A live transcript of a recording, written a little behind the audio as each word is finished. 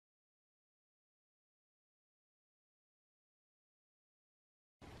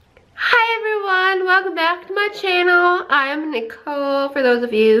everyone, welcome back to my channel. I'm Nicole, for those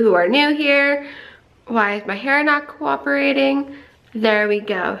of you who are new here. Why is my hair not cooperating? There we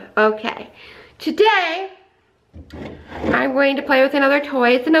go. Okay, today I'm going to play with another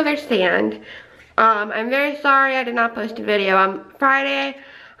toy. It's another stand. I'm very sorry I did not post a video on Friday.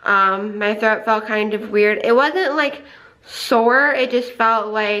 My throat felt kind of weird. It wasn't like sore, it just felt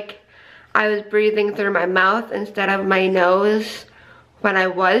like I was breathing through my mouth instead of my nose when I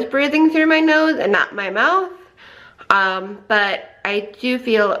was breathing through my nose and not my mouth. But I do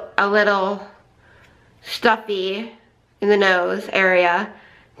feel a little stuffy in the nose area.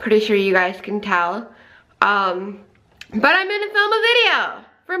 Pretty sure you guys can tell. But I'm gonna film a video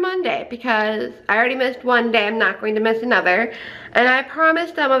for Monday because I already missed one day. I'm not going to miss another. And I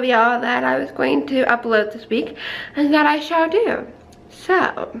promised some of y'all that I was going to upload this week, and that I shall do.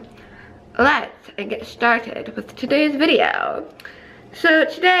 So, let's get started with today's video. So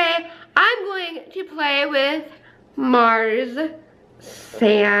today, I'm going to play with Mars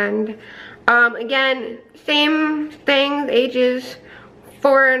sand. Again, same things, ages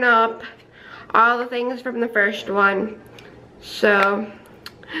 4 and up, all the things from the first one. So,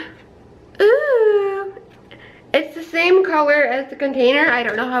 ooh, it's the same color as the container. I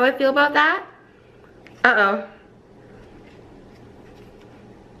don't know how I feel about that. Uh-oh.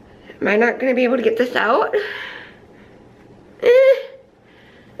 Am I not gonna be able to get this out?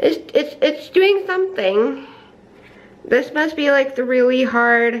 It's doing something. This must be like the really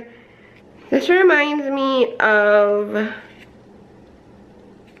hard. This reminds me of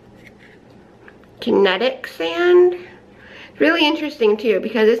kinetic sand. It's really interesting too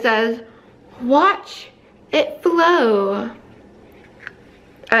because it says, watch it flow.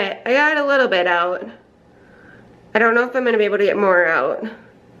 Alright, I got a little bit out. I don't know if I'm gonna be able to get more out.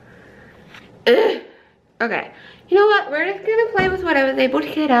 Ugh. Okay, you know what? We're just gonna play with what I was able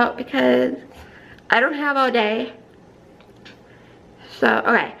to get out because I don't have all day. So,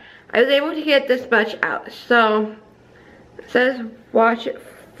 okay, I was able to get this much out. So, it says watch it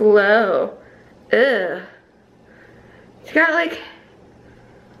flow. Ugh. It's got like,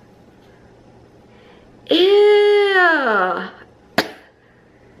 ew.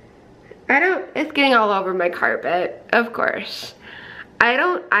 It's getting all over my carpet, of course. I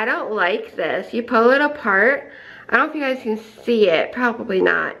don't like this. You pull it apart. I don't know if you guys can see it, probably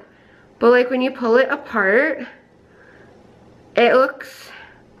not. But like when you pull it apart, it looks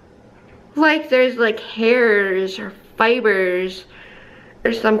like there's like hairs or fibers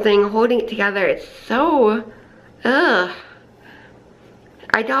or something holding it together. It's so, ugh.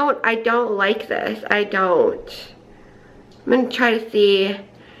 I don't like this. I don't. I'm gonna try to see.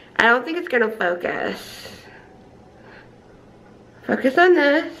 I don't think it's gonna focus. Focus on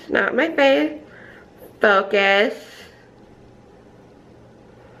this, not my face. Focus.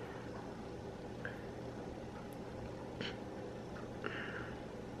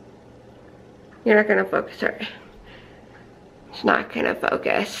 You're not gonna focus, sorry. It's not gonna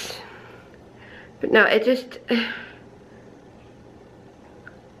focus. But no, it just,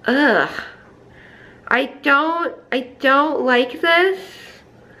 ugh. I don't like this.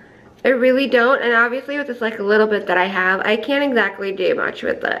 I really don't, and obviously with this like a little bit that I have, I can't exactly do much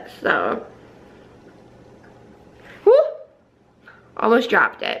with this, so. Woo! Almost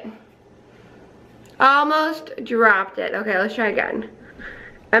dropped it. Almost dropped it. Okay, let's try again.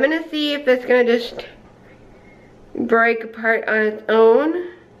 I'm gonna see if it's gonna just break apart on its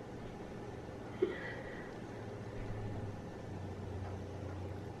own.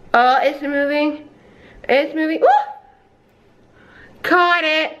 Oh, it's moving. It's moving. Woo! Caught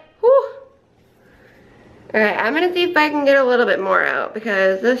it. Whew. Alright, I'm gonna see if I can get a little bit more out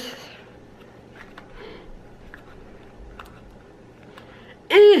because this.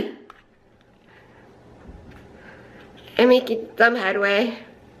 I'm making some headway.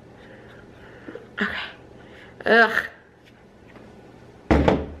 Okay. Ugh.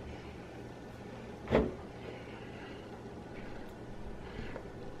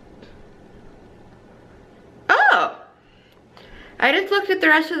 I just looked at the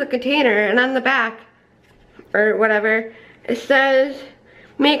rest of the container, and on the back, or whatever, it says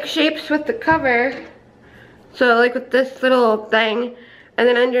make shapes with the cover. So like with this little thing, and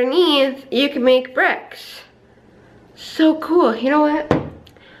then underneath you can make bricks. So cool. You know what?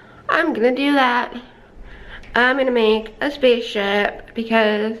 I'm gonna do that. I'm gonna make a spaceship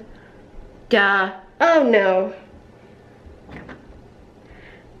because duh. Oh no.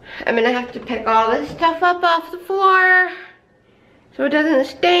 I'm gonna have to pick all this stuff up off the floor so it doesn't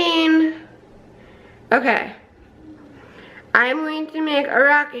stain. Okay. I'm going to make a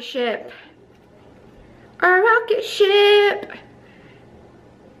rocket ship. A rocket ship.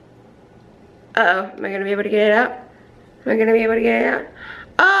 Uh-oh, am I gonna be able to get it out? Am I gonna be able to get it out?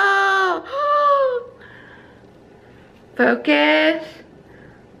 Oh! Focus.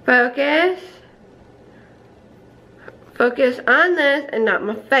 Focus. Focus on this and not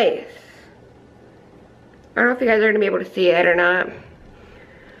my face. I don't know if you guys are gonna be able to see it or not.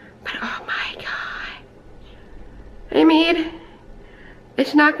 But oh my god. I mean,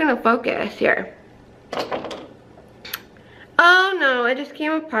 it's not gonna focus here. Oh no, it just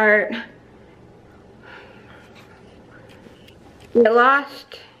came apart. It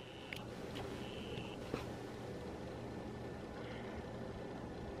lost.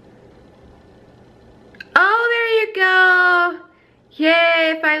 Oh, there you go.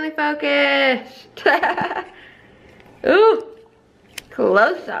 Yay, finally focused. Ooh,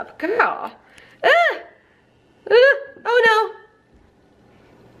 close up, girl. Oh no.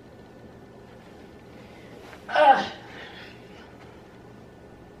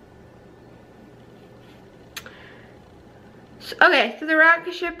 Okay, so the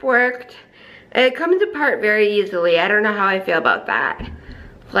rocket ship worked. It comes apart very easily. I don't know how I feel about that.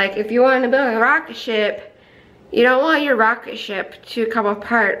 Like, if you want to build a rocket ship, you don't want your rocket ship to come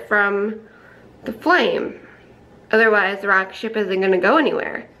apart from the flame. Otherwise, the rocket ship isn't going to go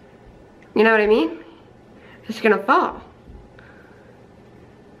anywhere. You know what I mean? It's going to fall.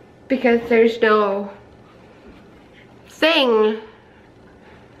 Because there's no thing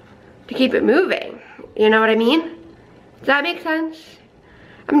to keep it moving. You know what I mean? Does that make sense?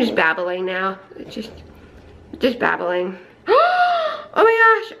 I'm just babbling now. It's just babbling. Oh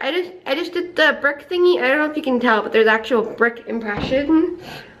my gosh, I just did the brick thingy. I don't know if you can tell, but there's actual brick impression.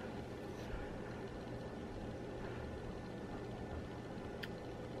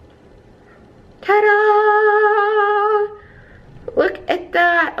 Ta-da! Look at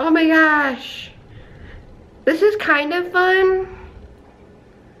that. Oh my gosh. This is kind of fun,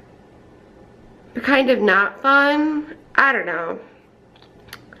 but kind of not fun. I don't know.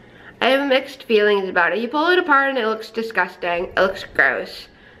 I have mixed feelings about it. You pull it apart and it looks disgusting. It looks gross.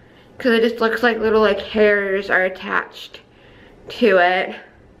 Because it just looks like little like hairs are attached to it.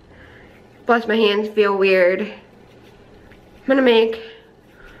 Plus my hands feel weird. I'm gonna make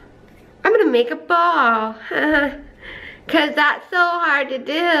a ball. Cause that's so hard to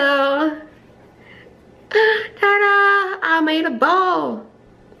do. Ta-da! I made a ball.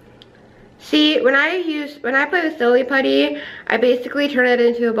 See, when I play with Silly Putty, I basically turn it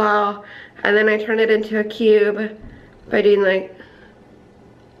into a ball, and then I turn it into a cube by doing like...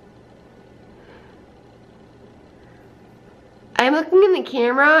 I'm looking in the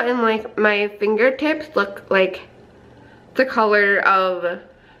camera, and like my fingertips look like the color of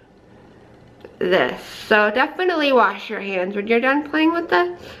this. So definitely wash your hands when you're done playing with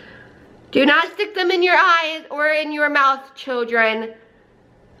this. Do not stick them in your eyes or in your mouth, children.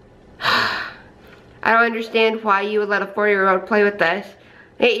 I don't understand why you would let a 4-year-old play with this.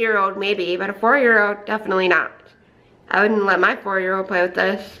 8-year-old maybe, but a 4-year-old definitely not. I wouldn't let my 4-year-old play with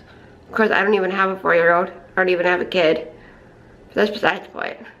this. Of course, I don't even have a 4-year-old. I don't even have a kid. But that's besides the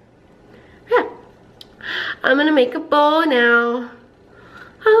point. Yeah. I'm gonna make a bowl now.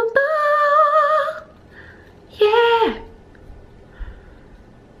 A bowl! Yeah!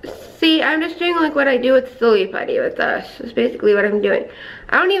 See, I'm just doing like what I do with Silly Putty with this. That's basically what I'm doing.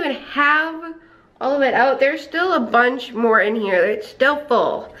 I don't even have all of it out. There's still a bunch more in here. It's still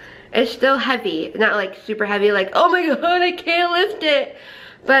full. It's still heavy. Not like super heavy, like, oh my god, I can't lift it.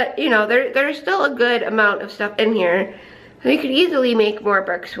 But, you know, there's still a good amount of stuff in here that you could easily make more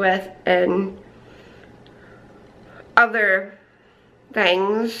bricks with and other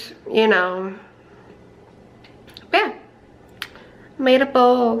things, you know. Yeah. Made a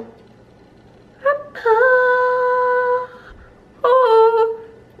bowl. Oh.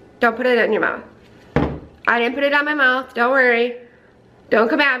 Don't put it in your mouth. I didn't put it on my mouth. Don't worry. Don't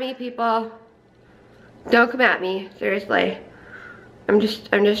come at me, people. Don't come at me. Seriously. I'm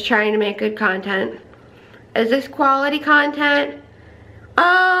just trying to make good content. Is this quality content?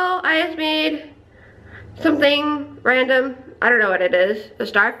 Oh, I just made something random. I don't know what it is. A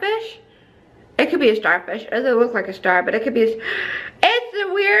starfish? It could be a starfish. It doesn't look like a star, but it could be a... It's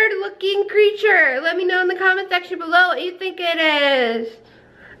a weird looking creature. Let me know in the comment section below what you think it is.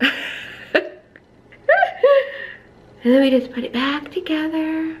 And then we just put it back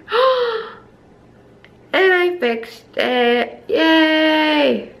together. And I fixed it.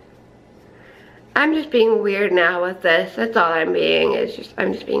 Yay! I'm just being weird now with this. That's all I'm being.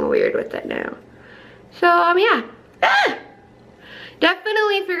 I'm just being weird with it now. So, yeah. Ah!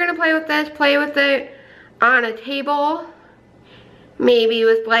 Definitely, if you're gonna play with this, play with it on a table. Maybe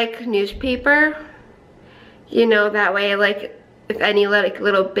with like newspaper. You know, that way like if any like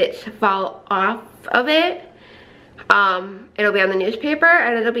little bits fall off of it, it'll be on the newspaper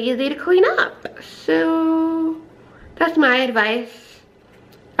and it'll be easy to clean up. So that's my advice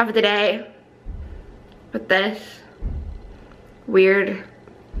of the day with this weird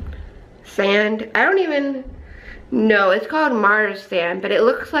sand. I don't even know, it's called Mars sand, but it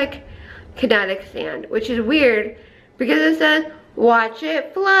looks like kinetic sand, which is weird because it says watch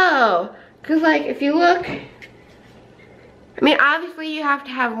it flow. Because like if you look, I mean obviously you have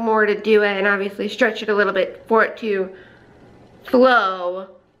to have more to do it and obviously stretch it a little bit for it to flow,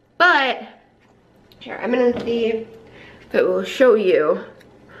 but here I'm gonna see if it will show you.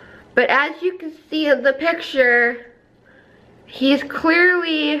 But as you can see in the picture, he's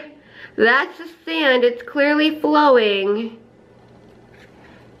clearly, that's the sand, it's clearly flowing.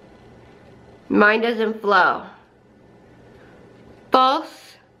 Mine doesn't flow.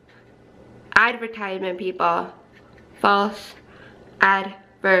 False advertisement, people. False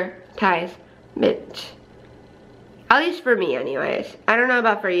advertisement. At least for me anyways. I don't know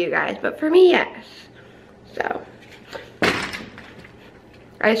about for you guys, but for me, yes. So,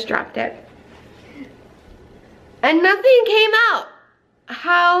 I just dropped it. And nothing came out.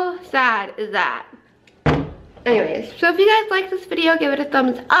 How sad is that? Anyways, so if you guys like this video, give it a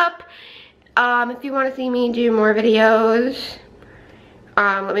thumbs up. If you want to see me do more videos,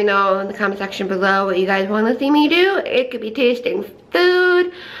 let me know in the comment section below what you guys want to see me do. It could be tasting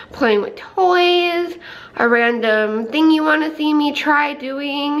food, playing with toys, a random thing you want to see me try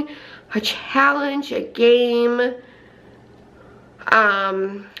doing, a challenge, a game,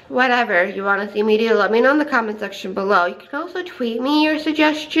 whatever you want to see me do, let me know in the comment section below. You can also tweet me your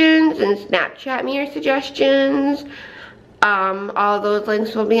suggestions and Snapchat me your suggestions. All those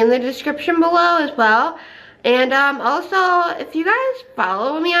links will be in the description below as well. And also, if you guys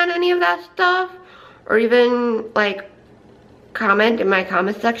follow me on any of that stuff, or even like comment in my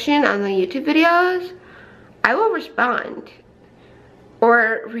comment section on the YouTube videos, I will respond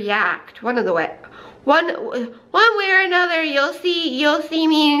or react. One way or another, you'll see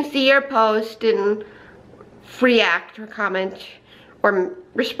me see your post and react or comment or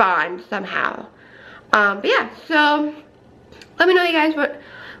respond somehow. But yeah, so let me know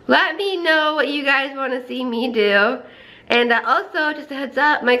what you guys want to see me do. And also, just a heads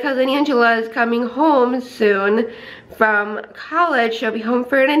up, my cousin Angela is coming home soon from college. She'll be home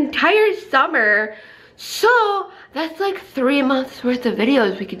for an entire summer. So that's like 3 months worth of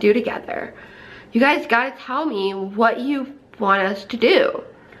videos we could do together. You guys gotta tell me what you want us to do,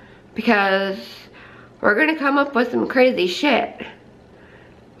 because we're gonna come up with some crazy shit.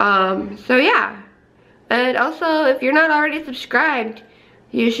 So yeah. And also, if you're not already subscribed,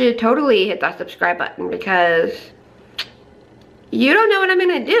 you should totally hit that subscribe button, because you don't know what I'm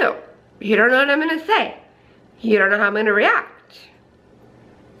gonna do. You don't know what I'm gonna say. You don't know how I'm gonna react.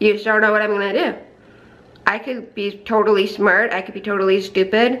 You just don't know what I'm gonna do. I could be totally smart, I could be totally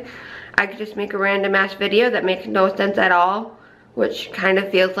stupid. I could just make a random ass video that makes no sense at all, which kind of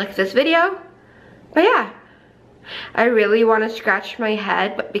feels like this video. But yeah, I really want to scratch my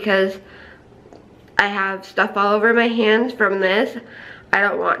head, but because I have stuff all over my hands from this, I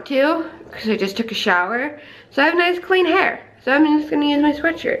don't want to, because I just took a shower. So I have nice clean hair. So I'm just gonna use my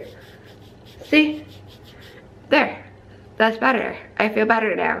sweatshirt. See? There. That's better. I feel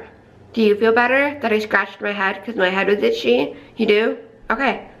better now. Do you feel better that I scratched my head because my head was itchy? You do?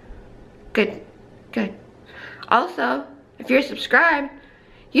 Okay. Good. Good. Also, if you're subscribed,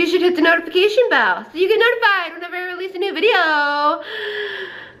 you should hit the notification bell so you get notified whenever I release a new video.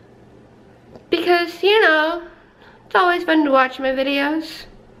 Because, you know, it's always fun to watch my videos.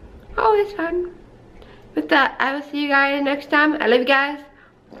 Always fun. With that, I will see you guys next time. I love you guys.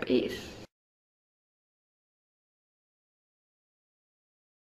 Peace.